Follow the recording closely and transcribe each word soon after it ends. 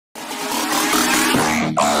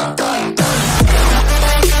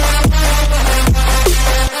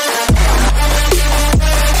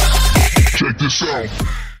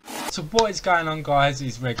So what is going on, guys?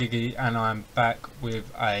 It's Regigie and I'm back with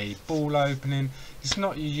a ball opening. It's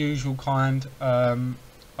not your usual kind.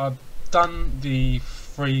 I've done the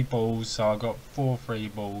 3 balls, so I got 4 free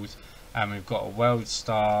balls, and we've got a world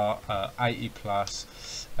star, 80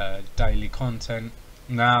 plus daily content.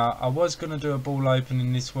 Now I was going to do a ball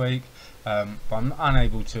opening this week, but I'm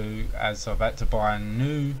unable to, as I've had to buy a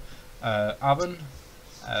new oven.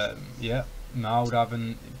 Yeah, my old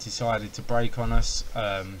oven decided to break on us,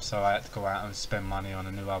 so I had to go out and spend money on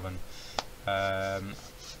a new oven.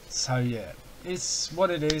 So yeah, it's what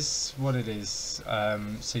it is,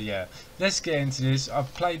 so yeah, let's get into this.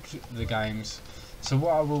 I've played the games, so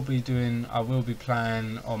what I will be doing, I will be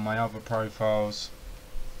playing on my other profiles,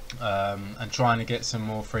 and trying to get some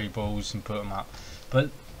more free balls and put them up. But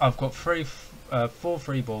I've got 4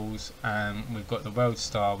 free balls, and we've got the world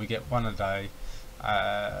star. We get 1 a day.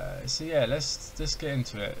 So yeah, let's get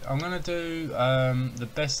into it. I'm gonna do the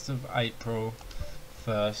best of April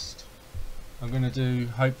first. I'm gonna do,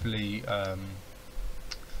 hopefully,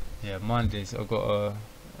 yeah, mind is I've got a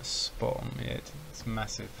spot on my head. It's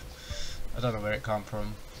massive. I don't know where it come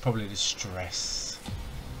from. Probably the stress.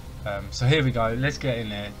 So here we go. Let's get in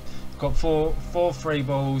there. Got four free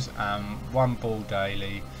balls and 1 ball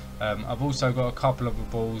daily. I've also got a couple of the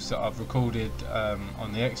balls that I've recorded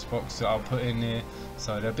on the Xbox that I'll put in there,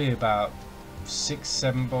 so there'll be about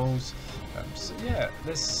 6-7 balls. So yeah,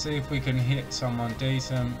 let's see if we can hit someone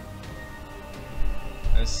decent.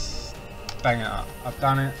 Let's bang it up. I've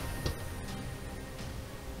done it.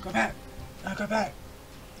 Go back! No, go back!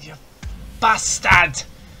 You bastard!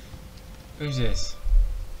 Who's this?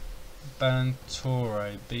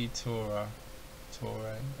 Torre,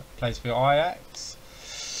 plays for Ajax.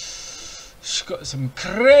 She's got some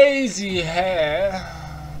crazy hair,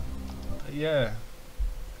 but yeah,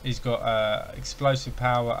 he's got explosive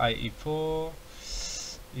power 84,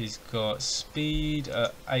 he's got speed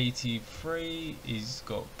at 83, he's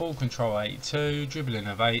got ball control 82, dribbling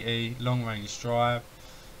of 80, long range drive.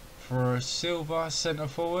 For a silver centre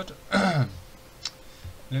forward,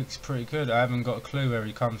 looks pretty good. I haven't got a clue where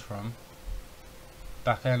he comes from.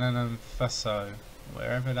 Burkina Faso,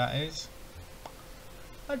 wherever that is.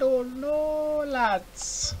 I don't know,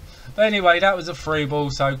 lads. But anyway, that was a free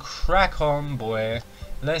ball, so crack on, boy.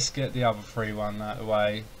 Let's get the other free one out of the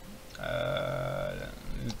way.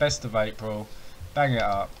 Best of April. Bang it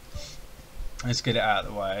up. Let's get it out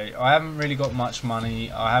of the way. I haven't really got much money.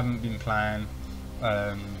 I haven't been playing.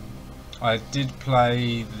 I did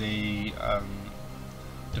play the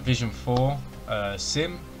Division 4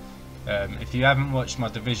 sim. If you haven't watched my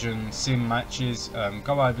Division Sim matches,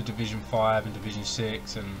 go over Division 5 and Division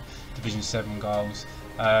 6 and Division 7 goals.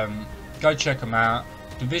 Go check them out.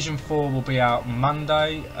 Division 4 will be out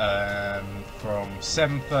Monday from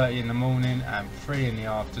 7:30 in the morning and 3 in the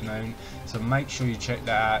afternoon. So make sure you check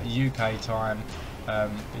that out, UK time. But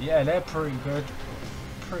yeah, they're pretty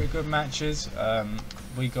good matches.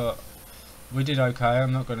 We did okay.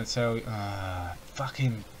 I'm not going to tell you.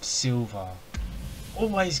 Fucking silver.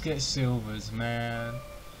 Always get silvers, man.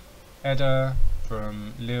 Header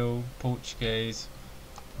from Lille, Portuguese.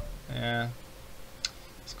 Yeah.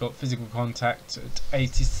 It's got physical contact at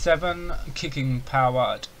 87, kicking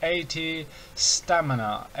power at 80,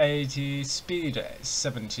 stamina 80, speed at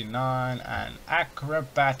 79, and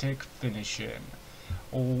acrobatic finishing.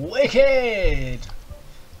 Wicked!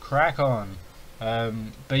 Crack on.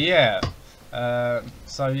 But yeah.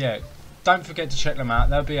 So yeah. Don't forget to check them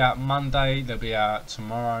out. They'll be out Monday. They'll be out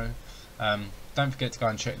tomorrow. Don't forget to go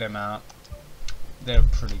and check them out. They're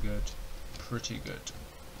pretty good.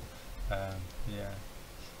 Yeah.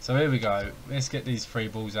 So here we go. Let's get these 3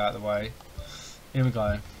 balls out of the way. Here we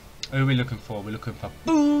go. Who are we looking for? We're looking for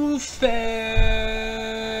Buffon.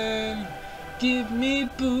 Give me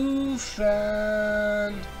Buffon.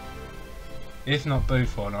 If not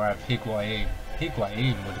Buffon, I have Higuain.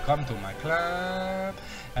 Higuain will come to my club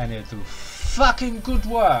and he'll do fucking good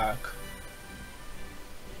work.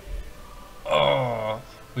 Oh,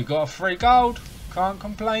 we got a free gold. Can't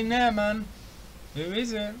complain there, man. Who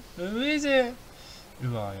is it? Who is it?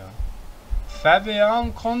 Who are you?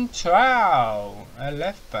 Fabian Contral, a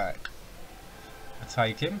left back. I'll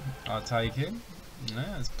take him. Yeah,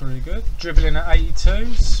 that's pretty good. Dribbling at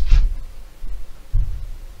 82.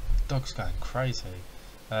 Dog's going crazy.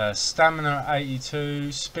 Stamina at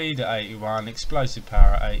 82, speed at 81, explosive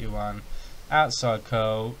power at 81, outside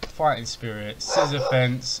curl, fighting spirit, scissor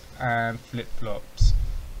fence, and flip flops.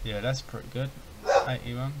 Yeah, that's pretty good.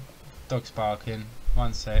 81. Dog's barking.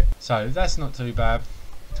 1 sec. So that's not too bad.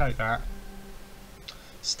 Take that.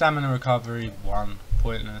 Stamina recovery 1,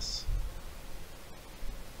 pointless.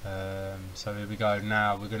 So here we go.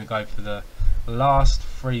 Now we're going to go for the last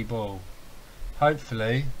free ball.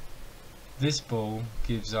 Hopefully this ball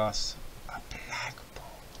gives us a black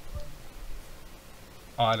ball.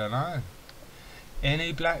 I don't know.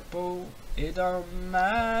 Any black ball, it don't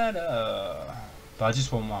matter. But I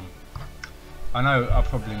just want one. I know I'm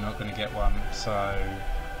probably not going to get one, so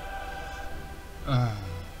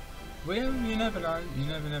well, you never know. You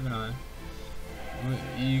never know.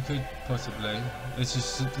 You could possibly. Let's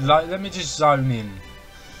just like, let me just zone in.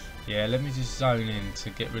 Yeah, let me just zone in to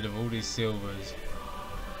get rid of all these silvers.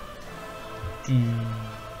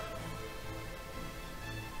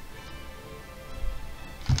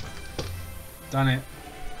 Done it.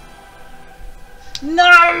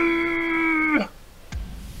 No!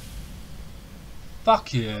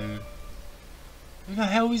 Fuck you. Who the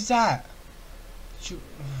hell is that?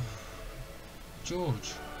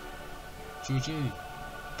 Georgie.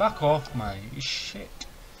 Fuck off, mate. You shit.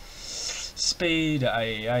 Speed at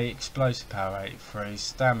 88, explosive power 83,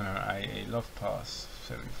 stamina at 88, loft pass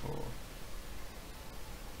 74.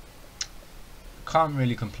 Can't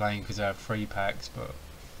really complain because I have 3 packs, but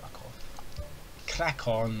fuck off. Crack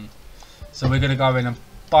on. So we're going to go in and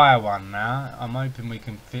buy one now. I'm hoping we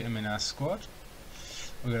can fit him in our squad.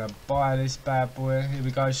 We're going to buy this bad boy. Here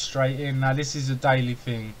we go, straight in. Now this is a daily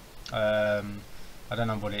thing. I don't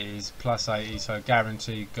know what it is. Plus 80, so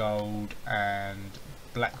guaranteed gold and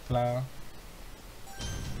black player.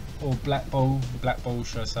 Or black ball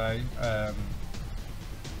should I say.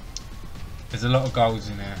 There's a lot of golds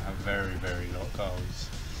in there, a very lot of golds.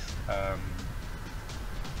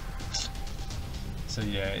 So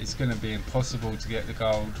yeah, it's going to be impossible to get the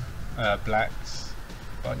gold blacks,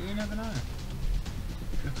 but you never know.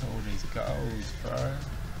 Look at all these golds, bro.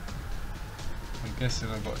 I'm guessing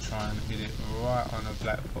I've got to try and hit it right on a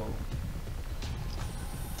black ball.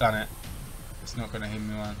 Done it. It's not going to hit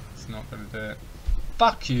me one. It's not going to do it.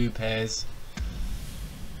 Fuck you, PES.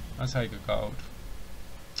 I'll take a gold.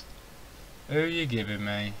 Who are you giving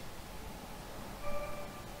me?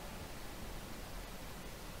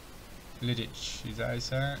 Regigie, is that how you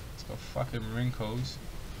say it? It's got fucking wrinkles.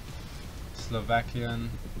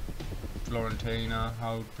 Slovakian, Florentina,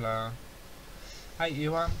 hold player.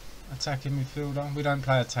 81, attacking midfielder. We don't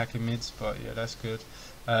play attacking mids, but yeah, that's good.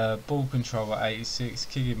 Ball control at 86,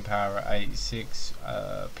 kicking power at 86,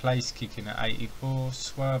 place kicking at 84,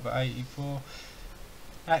 swerve at 84,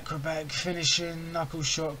 acrobatic finishing, knuckle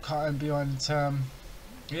shot, cutting behind the term.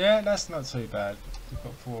 Yeah, that's not too bad. We've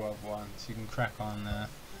got 4 other ones, you can crack on there.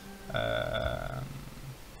 But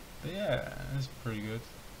yeah, that's pretty good.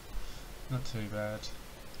 Not too bad.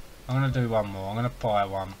 I'm going to do one more. I'm going to buy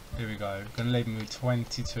one. Here we go. I'm going to leave me with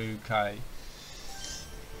 22k.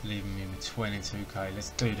 Leaving me with 22k.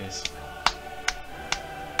 Let's do this.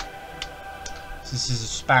 So this is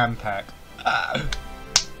a spam pack. I'm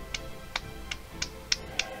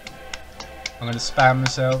going to spam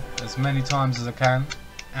myself as many times as I can.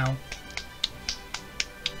 Ow.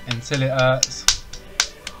 Until it hurts.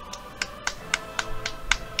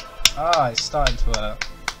 Ah, it's starting to hurt.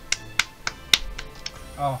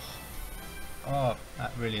 Oh,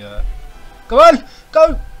 that really hurt. Go on,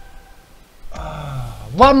 go! Oh,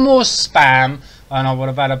 one more spam, and I would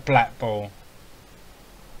have had a black ball.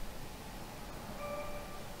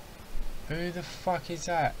 Who the fuck is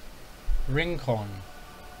that? Rincon.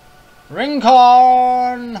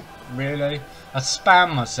 Rincon! Really? I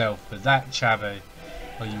spam myself with that chavvy.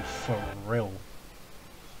 Are you for real?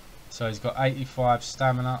 So he's got 85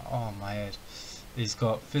 stamina. Oh my head. He's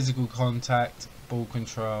got physical contact, ball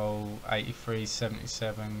control 83,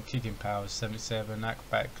 77, kicking power 77,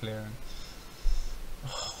 acrobatic clearing.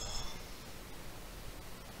 Oh.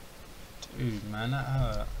 Dude, man, that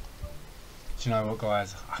hurt. Do you know what,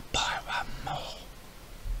 guys? I buy one more.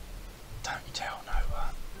 Don't tell no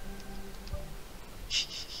one.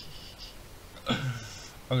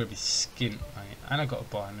 I'm gonna be skint, mate. And I've got to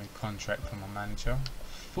buy a new contract for my manager.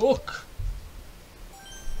 Fuck!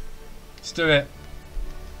 Let's do it.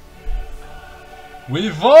 We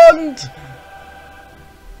want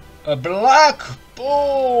a black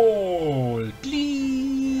ball,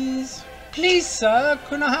 please. Please, sir,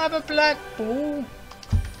 can I have a black ball?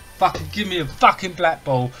 Fucking give me a fucking black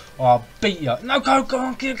ball, or I'll beat you. No, go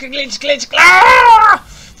on, glitch. Ah!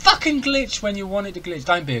 Fucking glitch when you want it to glitch.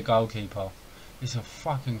 Don't be a goalkeeper. It's a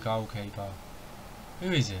fucking goalkeeper.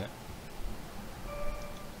 Who is it?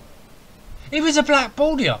 It was a black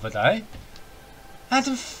ball the other day. How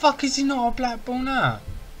the fuck is he not a black ball now?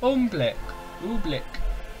 Ooblik.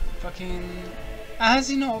 Fucking... How is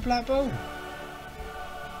he not a black ball?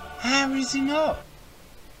 How is he not?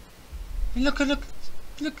 Look.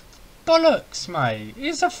 bollocks, mate.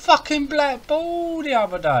 It's a fucking black ball the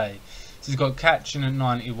other day. So he's got catching at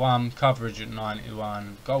 91, coverage at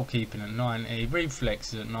 91, goalkeeping at 90,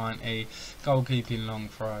 reflexes at 90, goalkeeping long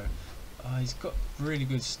throw. He's got really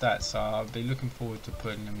good stats, so I'll be looking forward to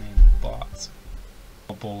putting him in. But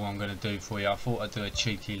what ball I'm going to do for you, I thought I'd do a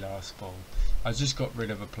cheeky last ball. I just got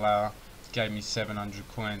rid of a player, gave me 700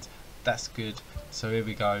 coins. That's good. So here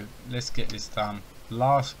we go. Let's get this done.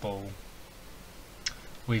 Last ball.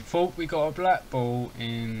 We thought we got a black ball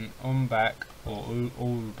in on back or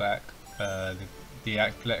all back. The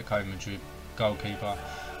Atletico Madrid goalkeeper.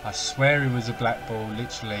 I swear it was a black ball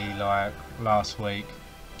literally like last week.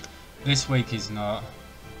 This week is not.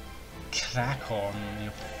 Crack on, you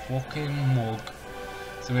fucking mug.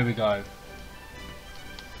 So here we go.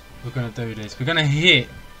 We're going to do this. We're going to hit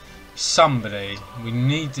somebody. We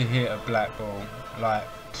need to hit a black ball. Like,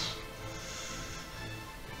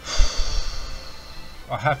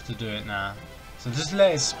 I have to do it now. So just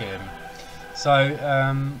let it spin. So,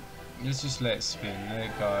 let's just let it spin. Let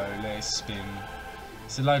it go. Let it spin.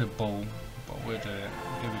 It's a load of ball, but we'll do it.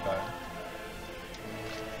 Here we go.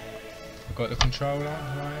 I've got the controller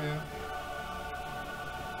right here.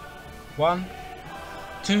 1,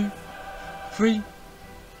 2, 3,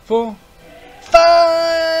 4,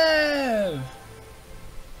 5.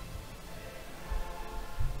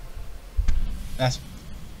 That's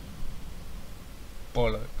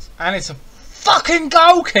bollocks. And it's a fucking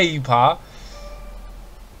goalkeeper.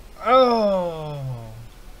 Oh,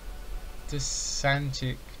 this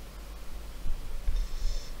Sanchez.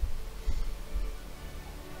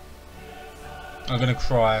 I'm gonna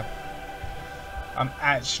cry. I'm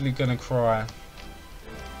actually gonna cry.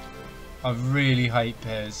 I really hate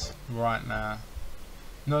PES right now.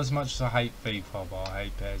 Not as much as I hate FIFA, but I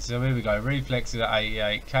hate PES. So here we go. Reflexes at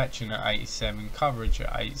 88, catching at 87, coverage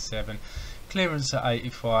at 87, clearance at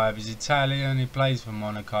 85. He's Italian, he plays for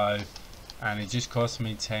Monaco, and it just cost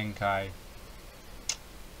me 10k.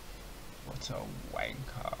 What a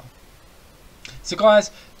wanker. So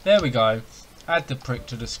guys, there we go. Add the prick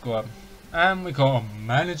to the squad. And we got a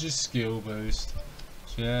manager skill boost.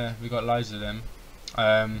 So yeah, we got loads of them.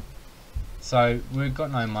 So we've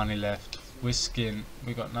got no money left. We're skint.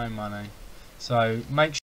 We got no money. So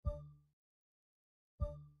make sure.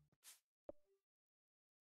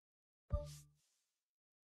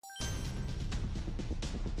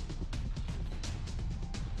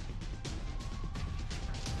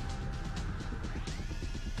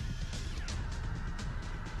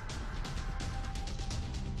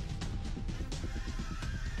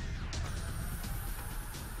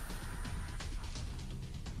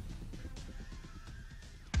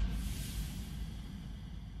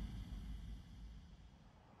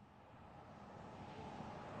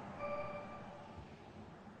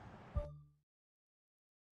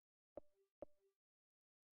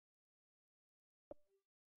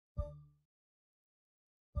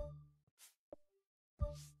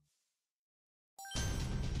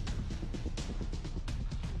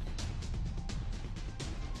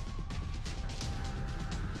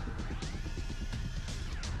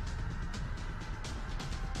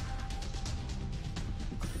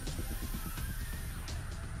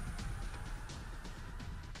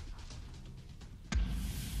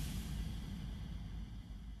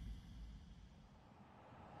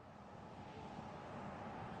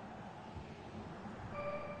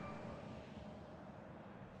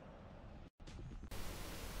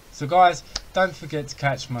 So guys, don't forget to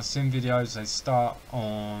catch my sim videos. They start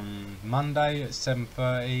on Monday at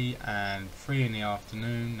 7:30 and 3 in the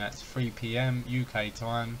afternoon. That's 3 PM UK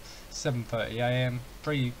time, 7:30 AM,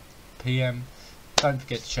 3 PM. Don't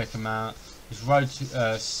forget to check them out. It's Road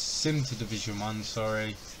to Sim to Division 1,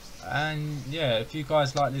 sorry. And yeah, if you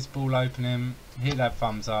guys like this ball opening, hit that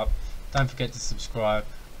thumbs up. Don't forget to subscribe.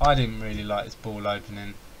 I didn't really like this ball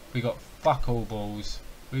opening. We got fuck all balls.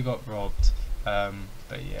 We got robbed.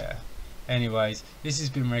 But yeah, anyways, this has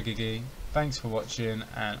been Regigie. Thanks for watching,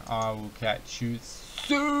 and I will catch you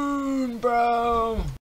soon, bro.